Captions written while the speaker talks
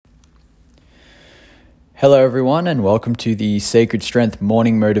Hello, everyone, and welcome to the Sacred Strength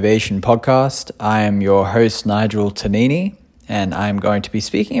Morning Motivation Podcast. I am your host, Nigel Tonini, and I'm going to be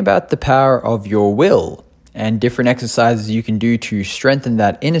speaking about the power of your will and different exercises you can do to strengthen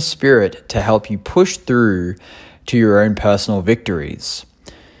that inner spirit to help you push through to your own personal victories.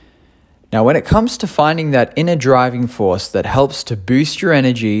 Now, when it comes to finding that inner driving force that helps to boost your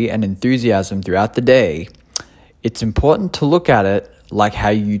energy and enthusiasm throughout the day, it's important to look at it like how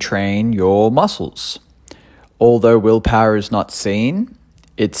you train your muscles. Although willpower is not seen,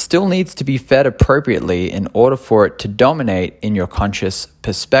 it still needs to be fed appropriately in order for it to dominate in your conscious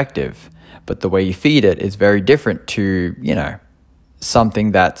perspective. But the way you feed it is very different to,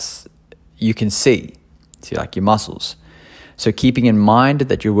 something that's you can see like your muscles. So keeping in mind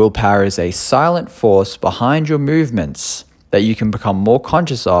that your willpower is a silent force behind your movements that you can become more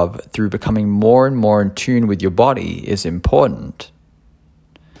conscious of through becoming more and more in tune with your body is important.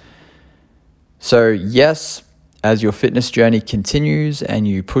 So yes, as your fitness journey continues and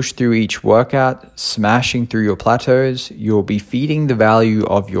you push through each workout, smashing through your plateaus, you'll be feeding the value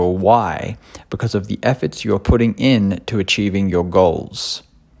of your why because of the efforts you're putting in to achieving your goals.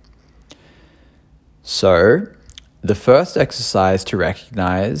 So, the first exercise to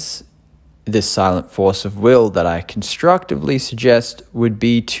recognize this silent force of will that I constructively suggest would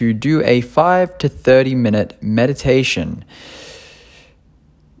be to do a 5 to 30 minute meditation.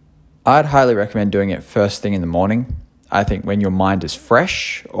 I'd highly recommend doing it first thing in the morning. I think when your mind is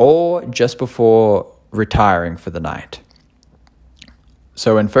fresh or just before retiring for the night.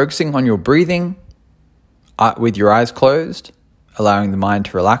 So when focusing on your breathing with your eyes closed, allowing the mind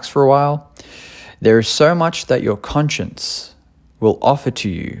to relax for a while, there is so much that your conscience will offer to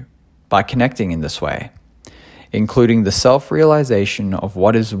you by connecting in this way, including the self-realization of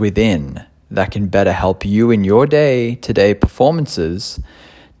what is within that can better help you in your day-to-day performances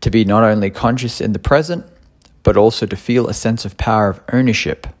to be not only conscious in the present, but also to feel a sense of power of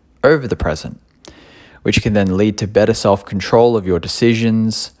ownership over the present, which can then lead to better self-control of your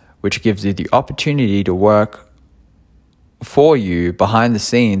decisions, which gives you the opportunity to work for you behind the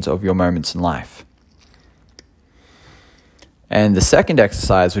scenes of your moments in life. And the second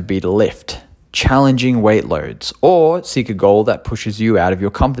exercise would be to lift challenging weight loads or seek a goal that pushes you out of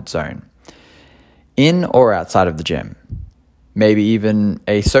your comfort zone, in or outside of the gym. Maybe even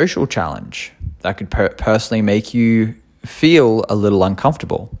a social challenge that could personally make you feel a little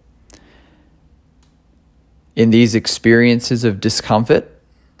uncomfortable. In these experiences of discomfort,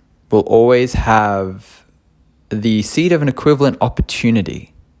 we'll always have the seed of an equivalent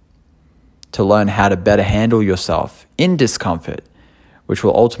opportunity to learn how to better handle yourself in discomfort, which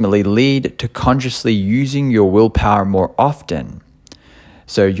will ultimately lead to consciously using your willpower more often.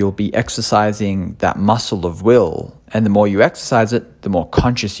 So you'll be exercising that muscle of will, and the more you exercise it, the more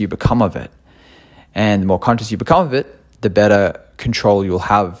conscious you become of it. And the more conscious you become of it, the better control you'll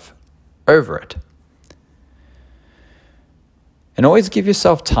have over it. And always give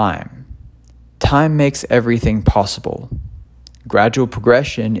yourself time. Time makes everything possible. Gradual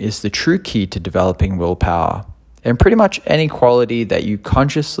progression is the true key to developing willpower and pretty much any quality that you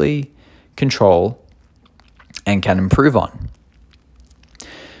consciously control and can improve on.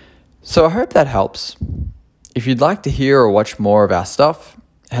 So I hope that helps. If you'd like to hear or watch more of our stuff,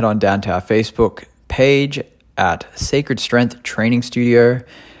 head on down to our Facebook page at Sacred Strength Training Studio,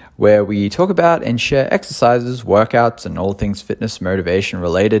 where we talk about and share exercises, workouts, and all things fitness motivation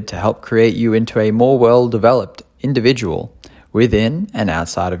related to help create you into a more well-developed individual within and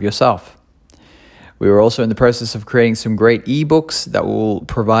outside of yourself. We are also in the process of creating some great ebooks that will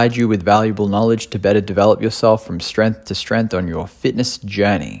provide you with valuable knowledge to better develop yourself from strength to strength on your fitness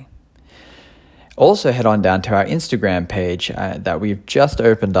journey. Also head on down to our Instagram page that we've just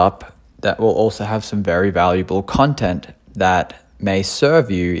opened up that will also have some very valuable content that may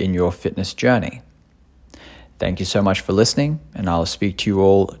serve you in your fitness journey. Thank you so much for listening, and I'll speak to you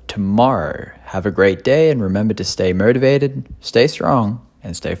all tomorrow. Have a great day, and remember to stay motivated, stay strong,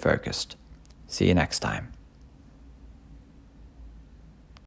 and stay focused. See you next time.